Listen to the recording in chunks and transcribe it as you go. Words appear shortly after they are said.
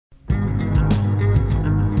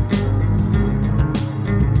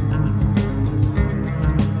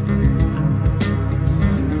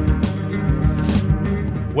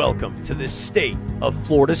Welcome to the State of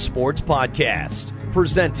Florida Sports Podcast,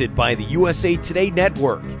 presented by the USA Today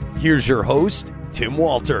Network. Here's your host, Tim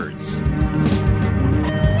Walters.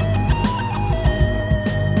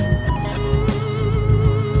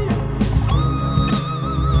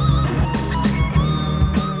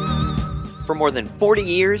 For more than 40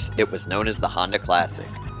 years, it was known as the Honda Classic.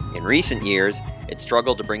 In recent years, it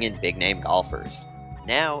struggled to bring in big-name golfers.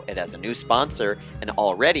 Now, it has a new sponsor and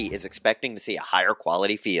already is expecting to see a higher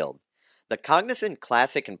quality field. The Cognizant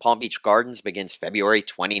Classic in Palm Beach Gardens begins February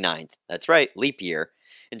 29th. That's right, leap year.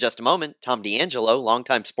 In just a moment, Tom D'Angelo,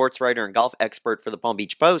 longtime sports writer and golf expert for the Palm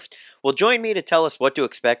Beach Post, will join me to tell us what to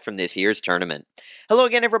expect from this year's tournament. Hello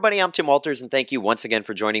again, everybody. I'm Tim Walters, and thank you once again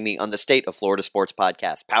for joining me on the State of Florida Sports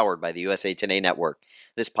Podcast, powered by the USA Today Network.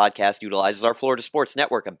 This podcast utilizes our Florida Sports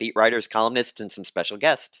Network of beat writers, columnists, and some special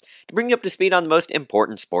guests to bring you up to speed on the most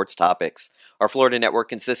important sports topics. Our Florida network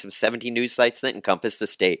consists of 17 news sites that encompass the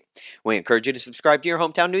state. We encourage you to subscribe to your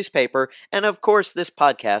hometown newspaper, and of course, this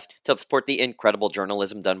podcast to help support the incredible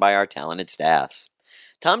journalism done by our talented staffs.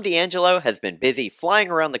 Tom D'Angelo has been busy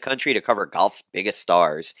flying around the country to cover golf's biggest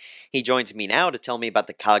stars. He joins me now to tell me about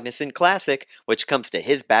the Cognizant Classic, which comes to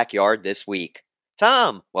his backyard this week.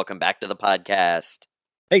 Tom, welcome back to the podcast.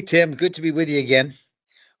 Hey, Tim. Good to be with you again.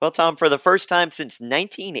 Well, Tom, for the first time since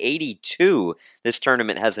 1982, this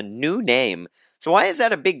tournament has a new name. So why is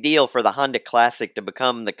that a big deal for the Honda Classic to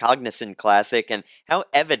become the Cognizant Classic, and how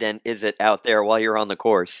evident is it out there while you're on the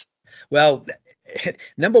course? Well,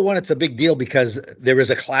 number one, it's a big deal because there is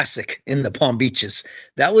a classic in the Palm Beaches.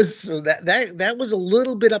 That was a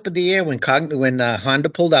little bit up in the air when Honda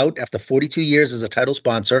pulled out after 42 years as a title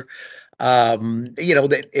sponsor.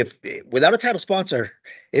 That if without a title sponsor,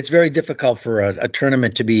 it's very difficult for a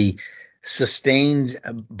tournament to be sustained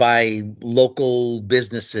by local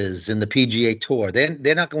businesses in the PGA Tour.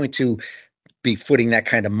 They're not going to be footing that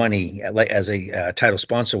kind of money like as a title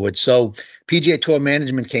sponsor would. So PGA Tour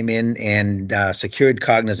management came in and secured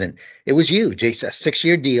Cognizant. It was huge. It's a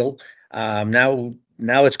 6-year deal. Now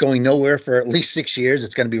it's going nowhere for at least 6 years.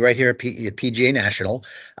 It's going to be right here at PGA National.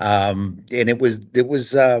 And it was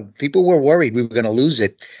people were worried we were going to lose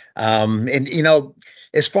it.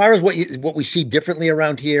 As far as what we see differently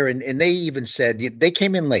around here, and they even said they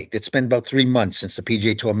came in late. It's been about 3 months since the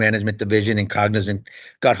PGA Tour Management Division and Cognizant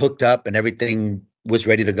got hooked up and everything was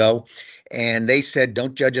ready to go. And they said,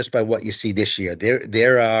 don't judge us by what you see this year.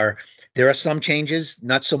 There are some changes,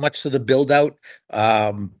 not so much to the build out,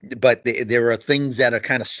 but there are things that are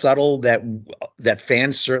kind of subtle that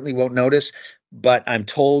fans certainly won't notice. But I'm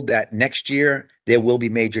told that next year there will be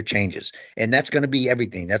major changes, and that's going to be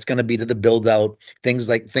everything. That's going to be to the build out, things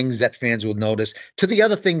that fans will notice, to the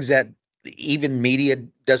other things that even media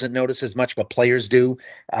doesn't notice as much, but players do.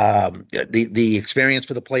 The experience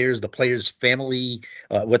for the players' family,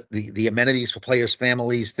 what the amenities for players'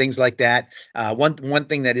 families, things like that. One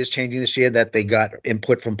thing that is changing this year that they got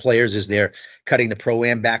input from players is they're cutting the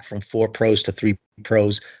Pro-Am back from 4 pros to 3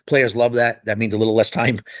 pros. Players love that. That means a little less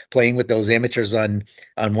time playing with those amateurs on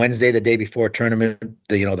Wednesday, the day before a tournament.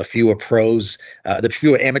 The fewer pros, the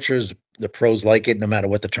fewer amateurs. The pros like it no matter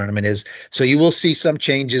what the tournament is. So you will see some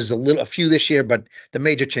changes, a few this year, but the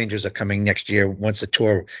major changes are coming next year once the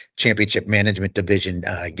Tour Championship Management Division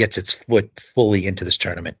gets its foot fully into this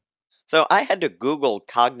tournament. So I had to Google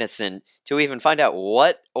Cognizant to even find out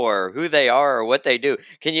what or who they are or what they do.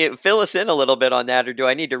 Can you fill us in a little bit on that, or do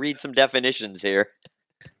I need to read some definitions here?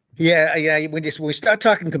 Yeah. When we start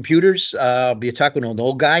talking computers, you're talking to an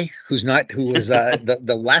old guy who was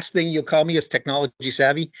the last thing you'll call me is technology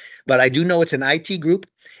savvy, but I do know it's an IT group.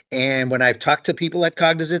 And when I've talked to people at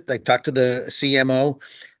Cognizant, I talked to the CMO.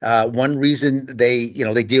 One reason they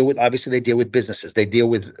deal with businesses. They deal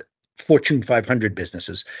with Fortune 500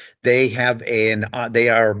 businesses. They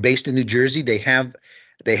are based in New Jersey. They have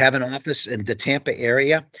an office in the Tampa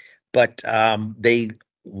area, but they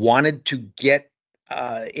wanted to get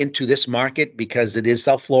into this market because it is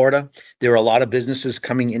South Florida. There are a lot of businesses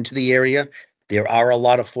coming into the area. There are a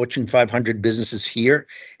lot of Fortune 500 businesses here,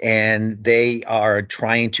 and they are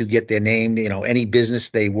trying to get their name. Any business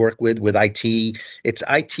they work with IT, it's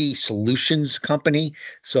IT solutions company.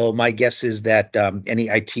 So my guess is that any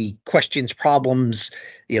IT questions, problems,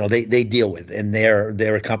 they deal with, and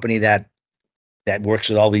they're a company that works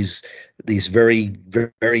with all these very,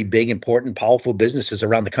 very big, important, powerful businesses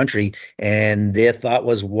around the country. And their thought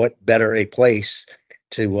was, what better a place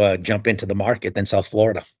to jump into the market than South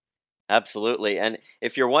Florida? Absolutely. And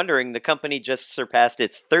if you're wondering, the company just surpassed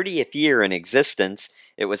its 30th year in existence.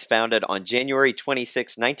 It was founded on January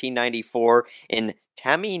 26, 1994 in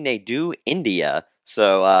Tamil Nadu, India.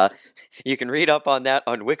 So you can read up on that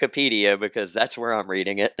on Wikipedia because that's where I'm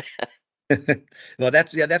reading it. Well,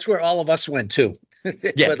 that's where all of us went too.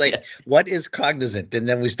 Yeah, But like, what is Cognizant? And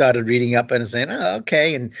then we started reading up and saying, oh,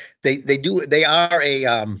 okay. And they are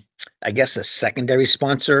a I guess a secondary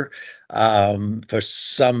sponsor for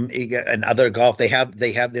some and other golf. They have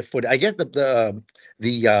their foot. I guess the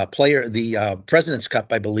President's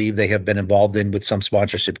Cup, I believe they have been involved in with some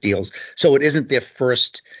sponsorship deals. So it isn't their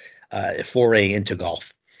first foray into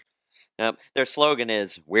golf. Their slogan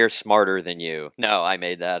is "We're smarter than you." No, I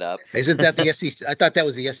made that up. Isn't that the SEC? I thought that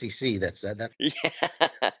was the SEC. That's Yeah.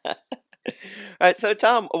 All right, so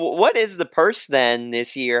Tom, what is the purse then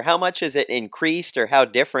this year? How much has it increased, or how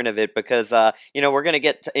different of it? Because we're going to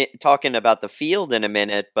get talking about the field in a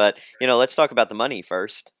minute, but let's talk about the money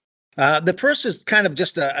first. The purse is kind of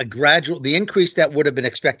just a gradual, the increase that would have been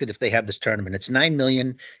expected if they have this tournament. It's 9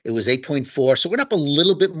 million. It was 8.4. So we're up a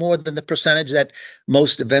little bit more than the percentage that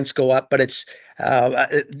most events go up, but it's,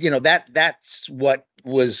 that's what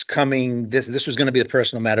was coming. This was going to be the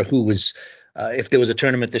purse, no matter who was, if there was a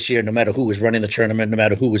tournament this year, no matter who was running the tournament, no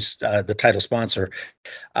matter who was the title sponsor.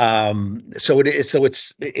 It's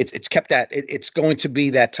kept that, it's going to be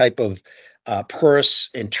that type of purse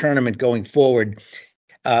and tournament going forward.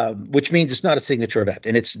 Which means it's not a signature event,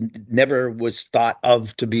 and it's never was thought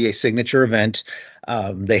of to be a signature event.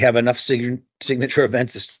 They have enough signature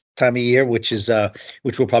events this time of year, which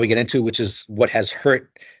we'll probably get into, which is what has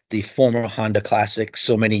hurt the former Honda Classic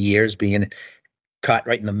so many years, being caught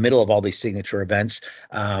right in the middle of all these signature events.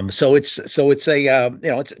 It's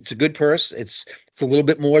a good purse. It's a little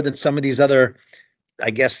bit more than some of these other,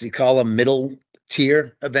 I guess you call them middle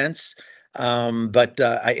tier events.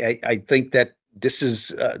 I think that this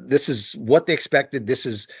is what they expected. This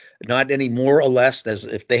is not any more or less as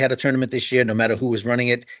if they had a tournament this year, no matter who was running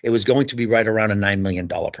it, it was going to be right around a $9 million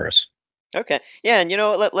purse. Okay. Yeah, and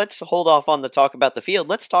let's hold off on the talk about the field.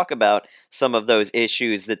 Let's talk about some of those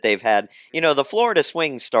issues that they've had. The Florida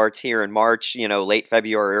Swing starts here in March, late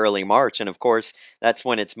February, early March, and of course, that's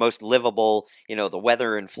when it's most livable. The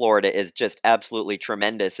weather in Florida is just absolutely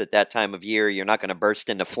tremendous at that time of year. You're not going to burst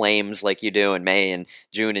into flames like you do in May and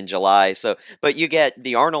June and July. But you get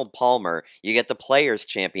the Arnold Palmer, you get the Players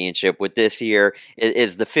Championship, with this year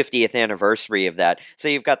is the 50th anniversary of that. So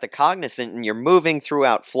you've got the Cognizant, and you're moving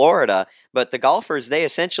throughout Florida. But the golfers, they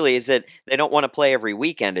essentially, is it they don't want to play every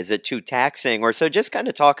weekend? Is it too taxing? Or so just kind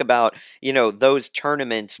of talk about, those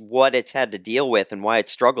tournaments, what it's had to deal with and why it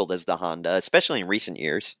struggled as the Honda, especially in recent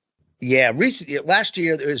years. Yeah, last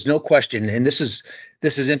year, there is no question. And this is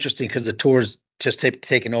interesting because the tour's just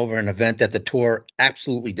taken over an event that the tour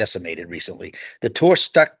absolutely decimated recently. The tour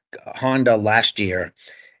stuck Honda last year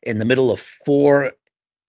in the middle of 4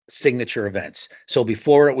 signature events. So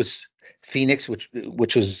before it was Phoenix, which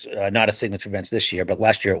was not a signature event this year, but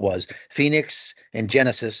last year it was Phoenix and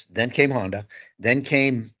Genesis. Then came Honda, then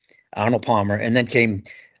came Arnold Palmer, and then came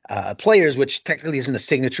Players, which technically isn't a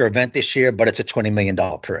signature event this year, but it's a $20 million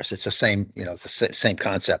purse. It's the same, it's the same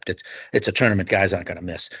concept. It's a tournament guys aren't going to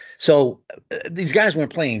miss. So these guys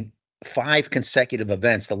weren't playing 5 consecutive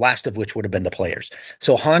events, the last of which would have been the Players.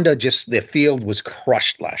 So Honda, their field was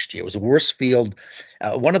crushed last year. It was the worst field,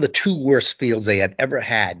 one of the 2 worst fields they had ever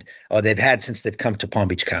had, or they've had since they've come to Palm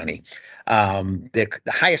Beach County. The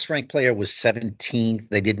highest ranked player was 17th.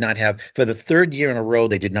 They did not have, for the 3rd year in a row,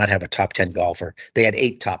 they did not have a top 10 golfer. They had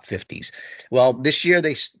 8 top 50s. Well, this year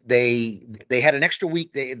they had an extra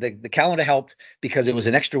week. The calendar helped because it was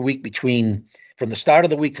an extra week from the start of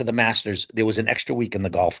the week to the Masters. There was an extra week in the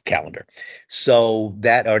golf calendar. Or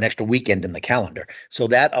an extra weekend in the calendar. So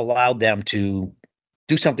that allowed them to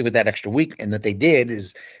do something with that extra week. And that they did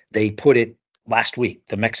is they put it last week,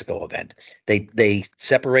 the Mexico event. They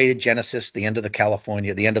separated Genesis, the end of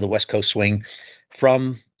the West Coast swing,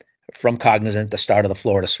 from Cognizant, the start of the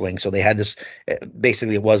Florida swing. So they had this,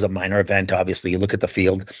 basically it was a minor event. Obviously you look at the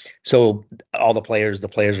field. So all the players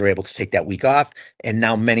were able to take that week off. And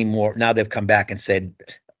now now they've come back and said,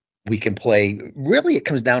 we can play. Really, it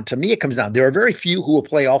comes down, there are very few who will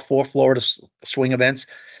play all 4 Florida swing events.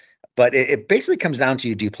 But it basically comes down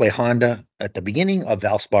to, do you play Honda at the beginning or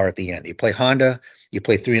Valspar at the end? You play Honda, you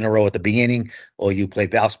play 3 in a row at the beginning, or you play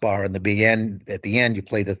Valspar at the end, you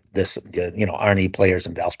play the Arnie Players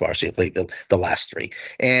and Valspar, so you play the last 3.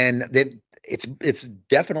 And it's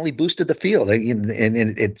definitely boosted the field, and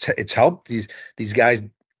it's helped these guys.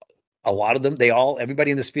 A lot of them,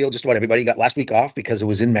 everybody in this field, just about everybody got last week off because it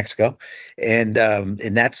was in Mexico, and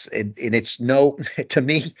it's to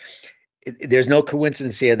me. there's no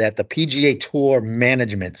coincidence here that the PGA Tour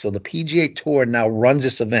management, so the PGA Tour now runs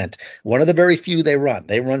this event. One of the very few they run.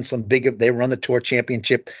 They run some big. They run the Tour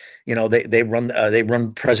Championship. They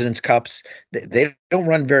run Presidents Cups. They don't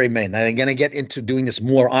run very many. Now they're going to get into doing this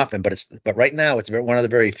more often, but right now it's one of the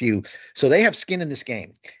very few. So they have skin in this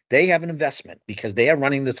game. They have an investment because they are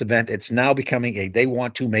running this event. It's now becoming they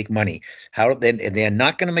want to make money. They're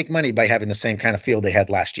not going to make money by having the same kind of field they had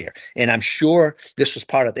last year. And I'm sure this was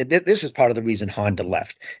part of this is part of the reason Honda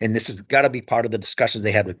left. And this has got to be part of the discussions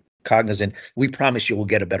they had with Cognizant. We promise you we'll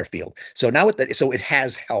get a better field. So now so it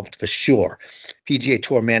has helped for sure. PGA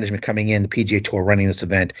Tour management coming in, the PGA Tour running this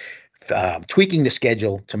event, tweaking the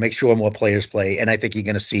schedule to make sure more players play. And I think you're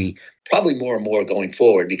going to see probably more and more going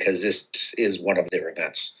forward because this is one of their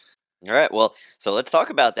events. All right, well, so let's talk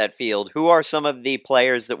about that field. Who are some of the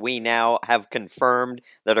players that we now have confirmed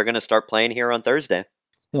that are going to start playing here on Thursday?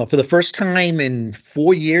 Well, for the first time in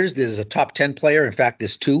 4 years, there's a top 10 player. In fact,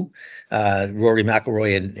 there's two, Rory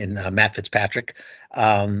McIlroy and Matt Fitzpatrick.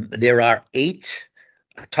 There are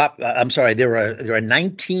there are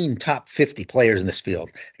 19 top 50 players in this field.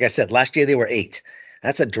 Like I said, last year there were 8.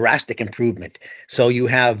 That's a drastic improvement. So you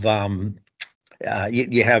have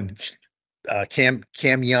you have Cam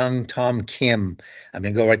Young, Tom Kim. I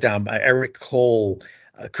mean, go right down. Eric Cole,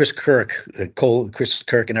 Chris Kirk. Chris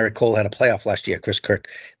Kirk and Eric Cole had a playoff last year. Chris Kirk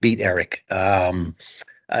beat Eric. And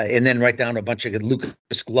then right down to a bunch of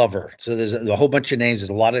Lucas Glover. So there's a whole bunch of names. There's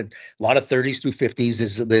a lot of 30s through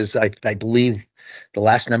 50s. There's I believe the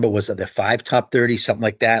last number was there 5 top 30s, something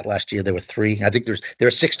like that. Last year there were 3. I think there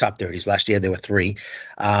are 6 top 30s. Last year there were 3.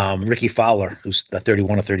 Ricky Fowler, who's the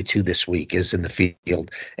 31 or 32 this week, is in the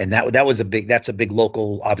field, and that's a big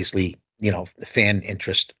local, obviously, fan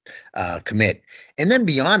interest commit. And then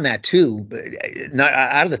beyond that too, not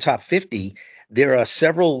out of the top 50. There are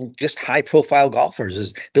several just high-profile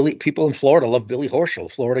golfers. People in Florida love Billy Horschel,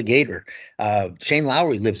 Florida Gator. Shane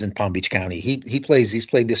Lowry lives in Palm Beach County. He's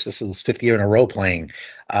played this is his 5th year in a row playing.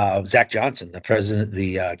 Zach Johnson,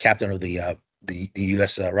 the captain of the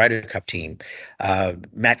U.S. Ryder Cup team.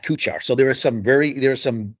 Matt Kuchar. So there are some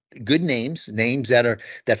good names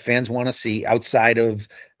that fans want to see outside of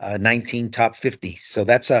 19 top 50. So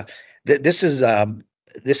this is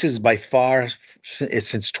by far,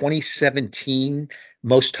 since 2017,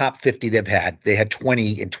 most top 50 they've had. They had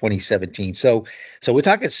 20 in 2017. So we're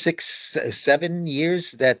talking 6-7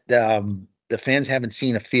 years that the fans haven't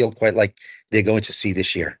seen a field quite like they're going to see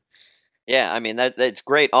this year. Yeah, I mean, that's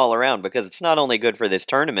great all around because it's not only good for this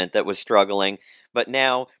tournament that was struggling, but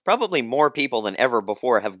now probably more people than ever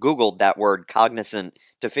before have Googled that word cognizant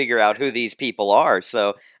to figure out who these people are.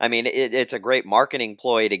 So, I mean, it's a great marketing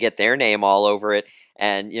ploy to get their name all over it.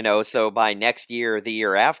 And, so by next year, or the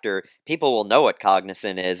year after, people will know what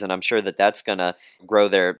Cognizant is. And I'm sure that that's going to grow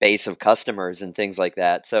their base of customers and things like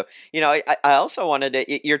that. So, I also wanted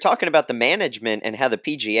to, you're talking about the management and how the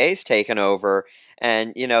PGA's taken over.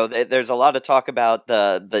 And, there's a lot of talk about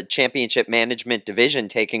the championship management division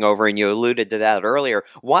taking over, and you alluded to that earlier.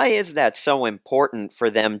 Why is that so important for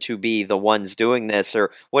them to be the ones doing this, or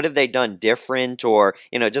what have they done different, or,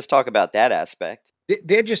 just talk about that aspect?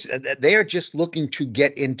 They are just looking to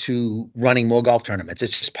get into running more golf tournaments.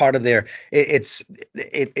 It's just part of it's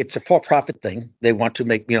a for-profit thing. They want to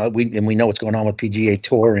make, we know what's going on with PGA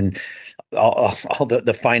Tour and all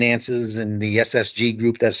the finances and the SSG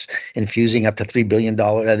group that's infusing up to $3 billion.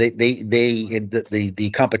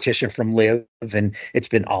 The competition from Live, and it's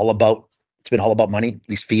been all about money.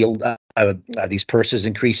 These purses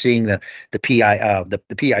increasing, the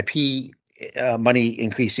PIP money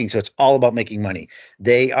increasing. So it's all about making money.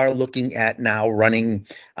 They are looking at now running,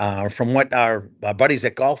 from what our buddies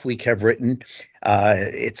at Golf Week have written,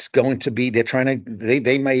 it's going to be,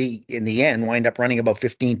 they may in the end wind up running about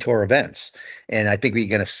 15 tour events. And I think what you're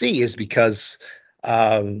going to see is because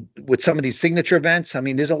with some of these signature events, I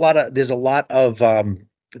mean, there's a lot of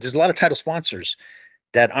title sponsors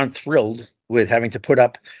that aren't thrilled with having to put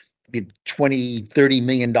up $20-30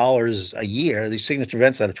 million a year. These signature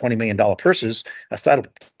events that are $20 million purses, a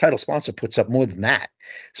title sponsor puts up more than that.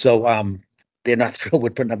 So they're not thrilled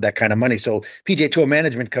with putting up that kind of money. So PGA Tour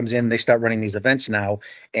management comes in, they start running these events now,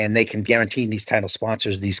 and they can guarantee these title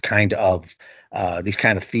sponsors these kind of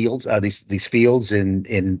fields, these fields, and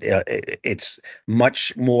it's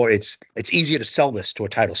much more. It's easier to sell this to a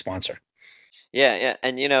title sponsor. Yeah,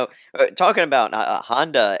 and talking about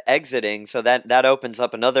Honda exiting, so that opens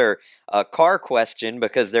up another car question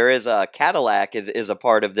because there is a Cadillac is a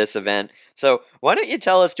part of this event. So why don't you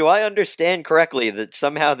tell us? Do I understand correctly that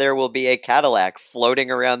somehow there will be a Cadillac floating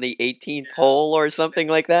around the 18th hole or something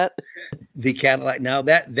like that? The Cadillac. Now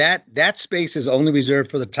that space is only reserved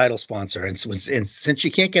for the title sponsor, and since you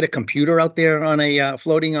can't get a computer out there on a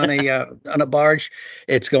floating on a barge,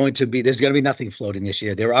 there's going to be nothing floating this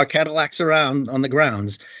year. There are Cadillacs around on the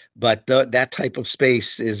grounds, but that type of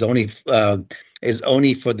space is only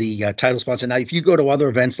for the title sponsor. Now, if you go to other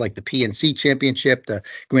events like the PNC Championship, the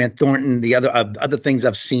Grant Thornton, the other things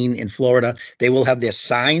I've seen in Florida, they will have their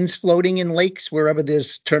signs floating in lakes wherever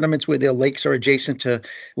there's tournaments where their lakes are adjacent to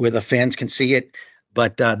where the fans can see it.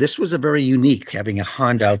 But this was a very unique, having a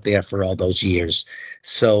Honda out there for all those years.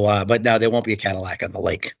 So, but now there won't be a Cadillac on the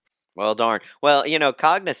lake. Well, darn. Well,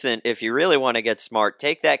 Cognizant, if you really want to get smart,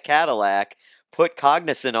 take that Cadillac, put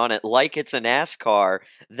Cognizant on it like it's a NASCAR,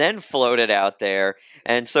 then float it out there.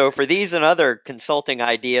 And so for these and other consulting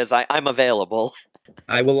ideas, I'm available.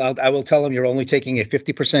 I will tell them you're only taking a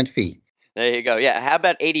 50% fee. There you go. Yeah, how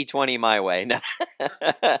about 80-20 my way?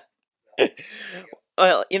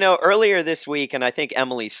 Well, earlier this week, and I think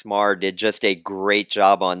Emily Smar did just a great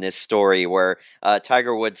job on this story where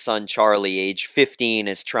Tiger Woods' son Charlie, age 15,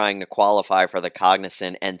 is trying to qualify for the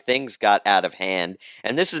Cognizant, and things got out of hand.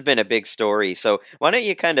 And this has been a big story. So why don't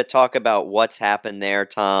you kind of talk about what's happened there,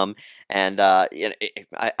 Tom, and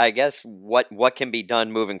I guess what can be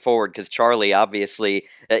done moving forward? Because Charlie, obviously,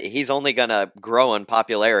 he's only going to grow in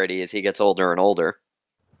popularity as he gets older and older.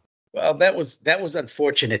 Well, that was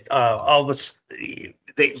unfortunate. All of us,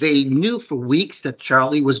 they knew for weeks that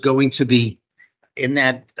Charlie was going to be in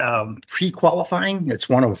that pre-qualifying. It's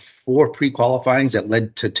one of 4 pre-qualifyings that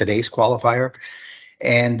led to today's qualifier,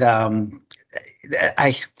 and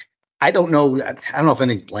I don't know if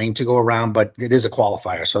any blame to go around, but it is a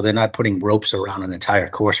qualifier, so they're not putting ropes around an entire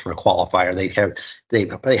course for a qualifier.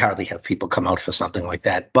 They hardly have people come out for something like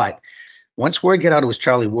that, but. Once word get out it was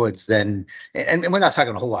Charlie Woods, then, and we're not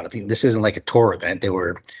talking a whole lot of people. This isn't like a tour event. There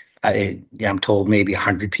were, I'm told, maybe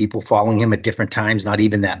 100 people following him at different times, not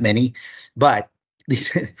even that many. But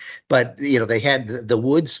they had the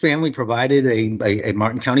Woods family provided a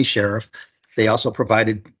Martin County sheriff. They also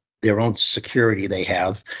provided their own security they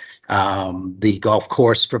have. The golf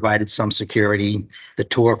course provided some security. The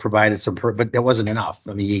tour provided some, but there wasn't enough.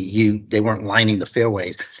 I mean, they weren't lining the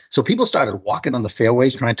fairways. So people started walking on the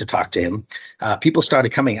fairways trying to talk to him. People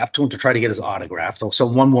started coming up to him to try to get his autograph. So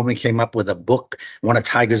one woman came up with a book, one of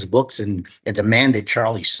Tiger's books, and demanded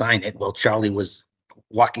Charlie sign it. Well, Charlie was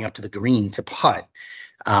walking up to the green to putt.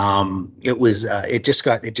 It just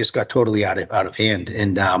got totally out of hand.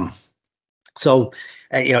 And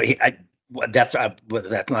that's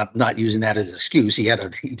not using that as an excuse. He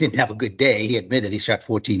didn't have a good day. He admitted he shot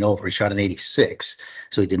 14 over. He shot an 86,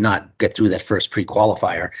 so he did not get through that first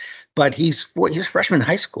pre-qualifier. But he's a freshman in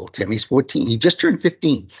high school, Tim. He's 14. He just turned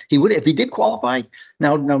 15. He would, if he did qualify.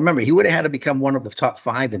 Now remember, he would have had to become one of the top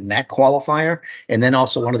 5 in that qualifier, and then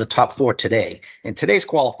also one of the top 4 today. And today's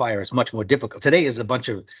qualifier is much more difficult. Today is a bunch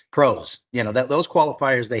of pros. Those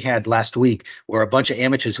qualifiers they had last week were a bunch of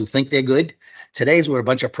amateurs who think they're good. Today's were a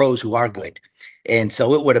bunch of pros who are good. And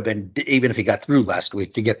so it would have been, even if he got through last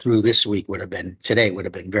week, to get through this week would have been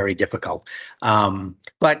very difficult.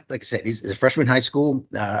 But like I said, he's a freshman in high school.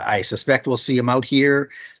 I suspect we'll see him out here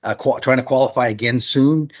trying to qualify again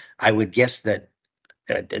soon. I would guess that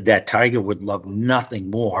Tiger would love nothing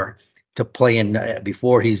more to play in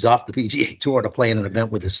before he's off the PGA Tour, to play in an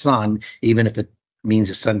event with his son, even if it means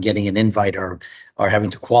his son getting an invite or having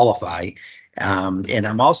to qualify. And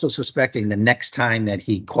I'm also suspecting the next time that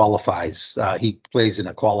he qualifies, he plays in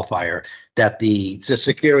a qualifier, that the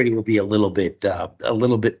security will be a little bit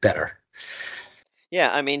better.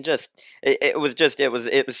 Yeah, I mean, it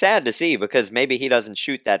was sad to see, because maybe he doesn't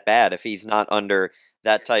shoot that bad if he's not under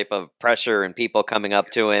that type of pressure and people coming up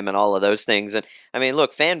to him and all of those things. And I mean,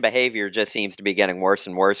 look, fan behavior just seems to be getting worse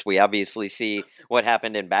and worse. We obviously see what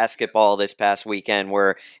happened in basketball this past weekend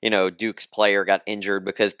where, Duke's player got injured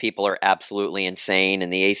because people are absolutely insane,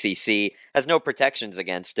 and the ACC has no protections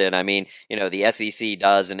against it. I mean, the SEC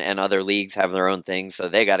does, and other leagues have their own things, so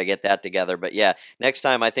they got to get that together. But yeah, next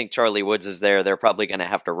time I think Charlie Woods is there, they're probably going to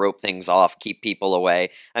have to rope things off, keep people away.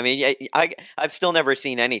 I mean, I've still never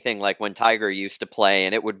seen anything like when Tiger used to play,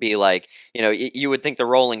 and it would be like, you would think the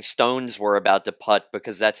Rolling Stones were about to putt,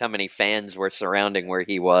 because that's how many fans were surrounding where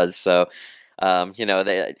he was. So, I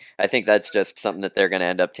think that's just something that they're going to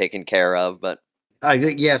end up taking care of. But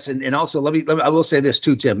yes, and also I will say this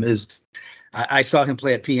too, Tim, is I saw him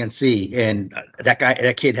play at PNC, and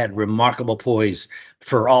that kid had remarkable poise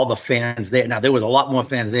for all the fans there. Now there was a lot more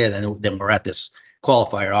fans there than were at this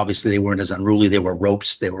qualifier. Obviously, they weren't as unruly. They were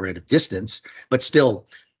ropes. They were at a distance, but still.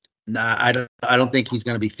 Nah, I don't think he's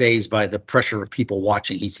going to be fazed by the pressure of people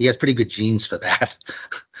watching. He has pretty good genes for that.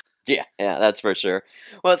 Yeah, that's for sure.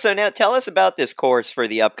 Well, so now tell us about this course for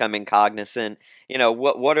the upcoming Cognizant.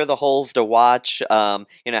 What are the holes to watch? How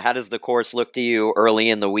does the course look to you early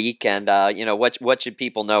in the week? And what should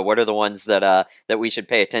people know? What are the ones that we should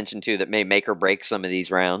pay attention to that may make or break some of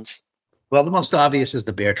these rounds? Well, the most obvious is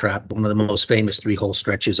the Bear Trap, one of the most famous 3-hole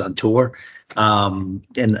stretches on tour.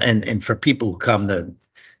 And for people who come,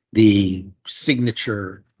 the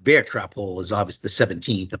signature Bear Trap hole is obviously the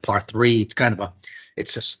 17th, the par 3.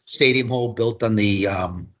 It's a stadium hole built on the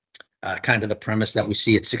kind of the premise that we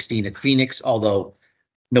see at 16 at Phoenix, although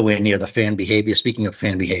nowhere near the fan behavior. Speaking of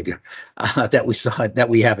fan behavior, that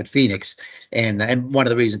we have at Phoenix, and one of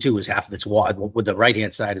the reasons too is half of it's water. With the right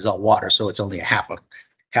hand side is all water, so it's only a half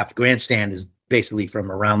grandstand is basically from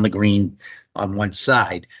around the green on one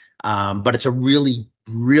side. But it's a really,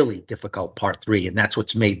 really difficult par 3, and that's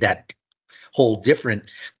what's made that hole different.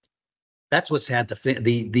 That's what's had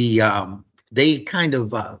they kind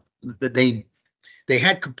of they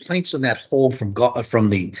had complaints on that hole from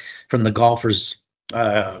the golfers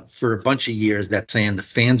for a bunch of years, that saying the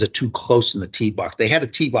fans are too close in the tee box. They had a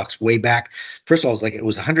tee box way back. First of all, it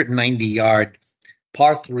was 190-yard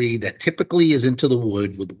par 3 that typically is into the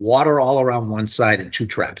wood with water all around one side and 2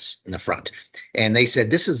 traps in the front. And they said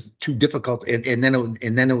this is too difficult. And then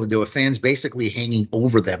there were fans basically hanging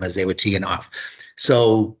over them as they were teeing off.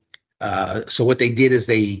 So what they did is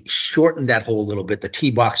they shortened that hole a little bit. The tee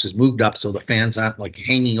box is moved up so the fans aren't like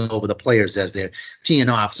hanging over the players as they're teeing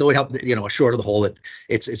off. So it helped, a shorter the hole.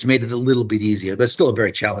 It's made it a little bit easier, but it's still a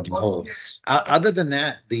very challenging hole. Other than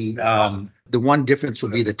that, the one difference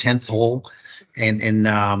would be the 10th hole. And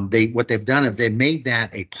what they've done is they've made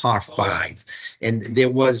that a par 5. And there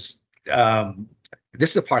was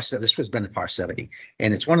this is a par 7. This has been a par 70,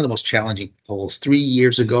 and it's one of the most challenging holes. 3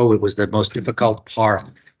 years ago, it was the most difficult par.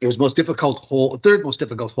 It was most difficult hole, third most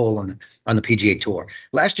difficult hole on the PGA Tour.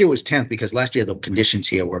 Last year was 10th because last year the conditions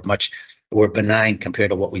here were benign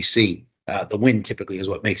compared to what we see. The wind typically is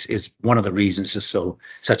is one of the reasons it's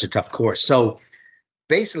such a tough course. So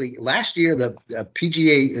basically, last year the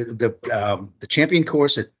PGA the champion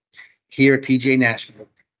course here at PGA National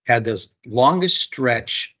had the longest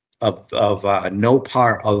stretch of no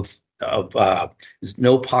par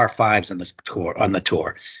 5s on the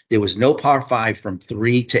tour. There was no par 5 from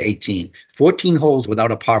 3 to 18. 14 holes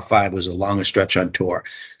without a par 5 was the longest stretch on tour.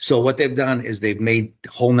 So what they've done is they've made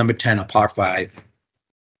hole number 10 a par 5.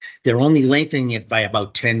 They're only lengthening it by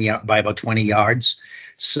about 20 yards.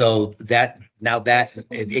 So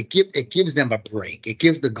it gives them a break. It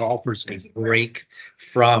gives the golfers a break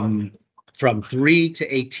from 3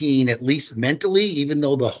 to 18, at least mentally, even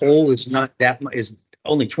though the hole is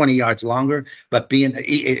only 20 yards longer, but being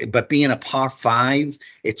a par 5,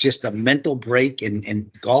 it's just a mental break.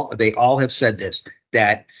 And golf, they all have said this,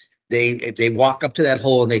 that they walk up to that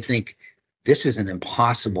hole and they think, this is an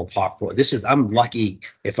impossible par 4. I'm lucky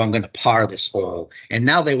if I'm going to par this hole. And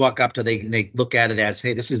now they walk up to they look at it as,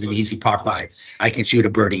 hey, this is an easy par 5. I can shoot a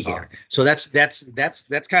birdie here. So that's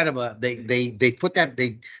kind of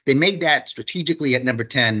they made that strategically at number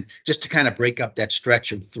 10 just to kind of break up that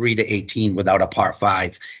stretch of 3 to 18 without a par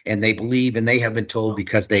 5. And they believe, and they have been told,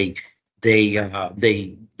 because they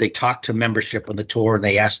talked to membership on the tour and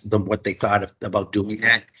they asked them what they thought about doing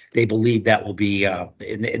that. They believe that will be, and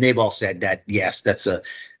they've all said that, yes,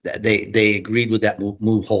 they agreed with that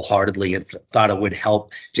move wholeheartedly and thought it would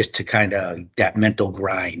help just to kind of that mental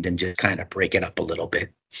grind and just kind of break it up a little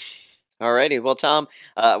bit. All righty. Well, Tom,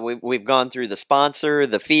 we've gone through the sponsor,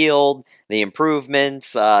 the field, the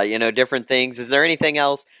improvements, different things. Is there anything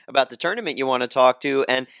else about the tournament you want to talk to?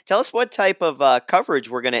 And tell us what type of coverage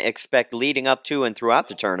we're going to expect leading up to and throughout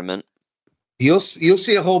the tournament. You'll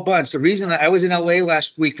see a whole bunch. The reason I was in LA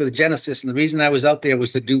last week for the Genesis, and the reason I was out there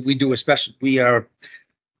was we are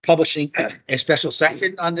publishing a special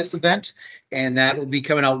section on this event, and that will be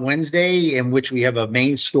coming out Wednesday, in which we have a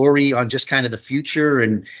main story on just kind of the future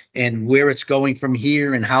and where it's going from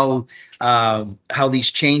here, and how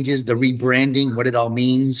these changes, the rebranding, what it all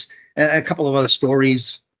means, and a couple of other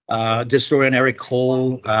stories. This story on Eric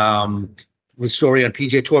Cole, with story on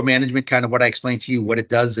PGA Tour management, kind of what I explained to you, what it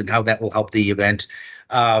does and how that will help the event.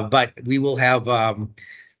 But we will have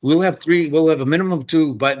we'll have a minimum of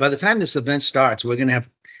 2. But by the time this event starts, we're gonna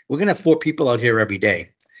have 4 people out here every day,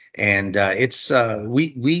 and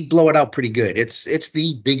we blow it out pretty good. It's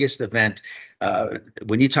the biggest event.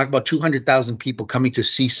 When you talk about 200,000 people coming to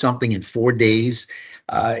see something in 4 days,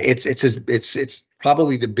 it's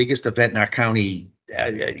probably the biggest event in our county.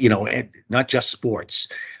 Not just sports.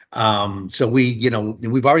 So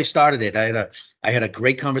we've already started it. I had a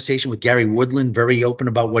great conversation with Gary Woodland, very open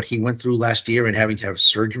about what he went through last year and having to have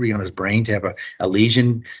surgery on his brain to have a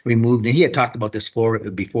lesion removed. And he had talked about this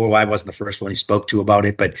before. I wasn't the first one he spoke to about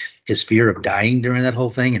it, but his fear of dying during that whole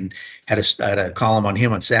thing, and had a column on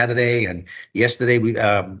him on Saturday. And yesterday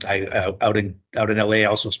I out in LA,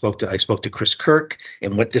 I spoke to Chris Kirk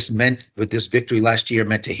and what this victory last year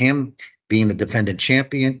meant to him, being the defending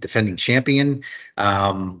champion.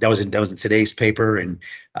 That was in today's paper, and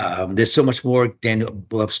there's so much more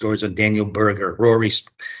stories on Daniel Berger.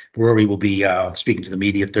 Rory will be speaking to the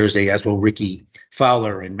media Thursday, as will Ricky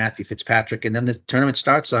Fowler and Matthew Fitzpatrick, and then the tournament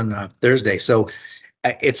starts on Thursday. So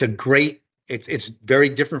it's very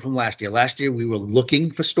different from last year. Last year we were looking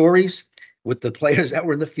for stories with the players that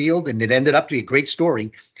were in the field, and it ended up to be a great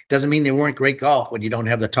story. Doesn't mean they weren't great golf when you don't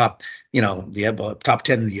have the top, the top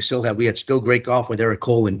 10. We had still great golf with Eric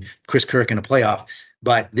Cole and Chris Kirk in a playoff.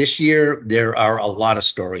 But this year there are a lot of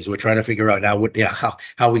stories. We're trying to figure out now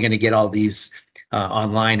how are we going to get all these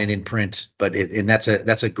online and in print. But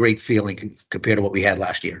that's a great feeling compared to what we had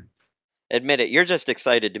last year. Admit it, you're just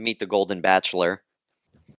excited to meet the Golden Bachelor.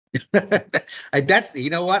 You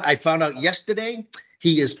know what? I found out yesterday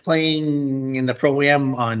he is playing in the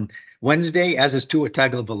Pro-Am on Wednesday, as is Tua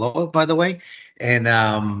Tagovailoa, by the way. And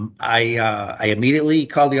I immediately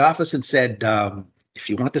called the office and said, if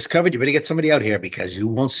you want this covered, you better get somebody out here, because you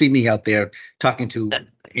won't see me out there talking to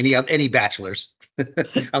any bachelors,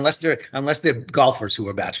 unless they're golfers who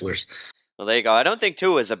are bachelors. Well, there you go. I don't think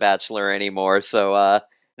Tua is a bachelor anymore. So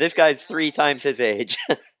this guy's 3 times his age.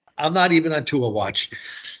 I'm not even on Tua watch,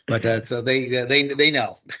 but so they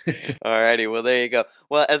know. Alrighty, well, there you go.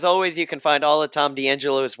 Well, as always, you can find all of Tom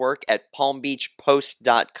D'Angelo's work at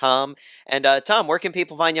palmbeachpost.com. And Tom, where can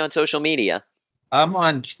people find you on social media? I'm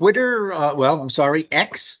on Twitter.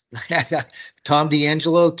 X. Tom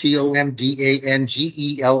D'Angelo,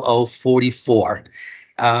 TOMDANGELO 44.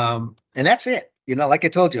 And that's it. Like I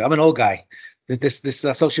told you, I'm an old guy. This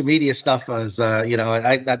social media stuff is, I'm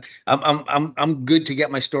good to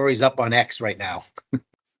get my stories up on X right now.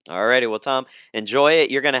 Alrighty, well, Tom, enjoy it.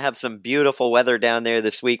 You're going to have some beautiful weather down there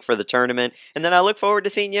this week for the tournament, and then I look forward to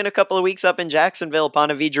seeing you in a couple of weeks up in Jacksonville,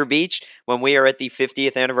 Ponte Vedra Beach, when we are at the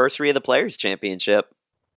 50th anniversary of the Players' Championship.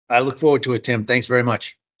 I look forward to it, Tim. Thanks very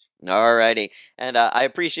much. Alrighty, and I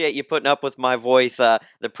appreciate you putting up with my voice. The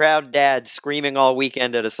proud dad screaming all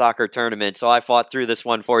weekend at a soccer tournament, so I fought through this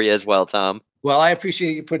one for you as well, Tom. Well, I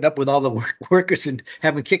appreciate you putting up with all the workers and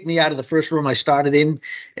having kicked me out of the first room I started in,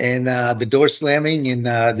 and the door slamming, and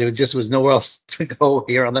there just was nowhere else to go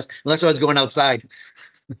here unless I was going outside.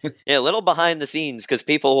 Yeah, a little behind the scenes, because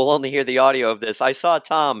people will only hear the audio of this. I saw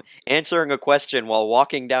Tom answering a question while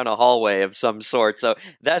walking down a hallway of some sort, so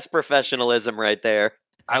that's professionalism right there.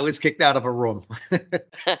 I was kicked out of a room.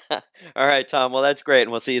 All right, Tom. Well, that's great,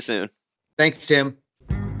 and we'll see you soon. Thanks, Tim.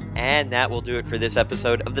 And that will do it for this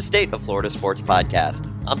episode of the State of Florida Sports Podcast.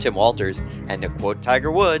 I'm Tim Walters, and to quote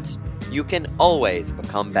Tiger Woods, you can always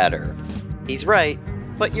become better. He's right,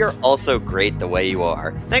 but you're also great the way you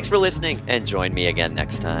are. Thanks for listening, and join me again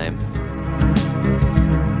next time.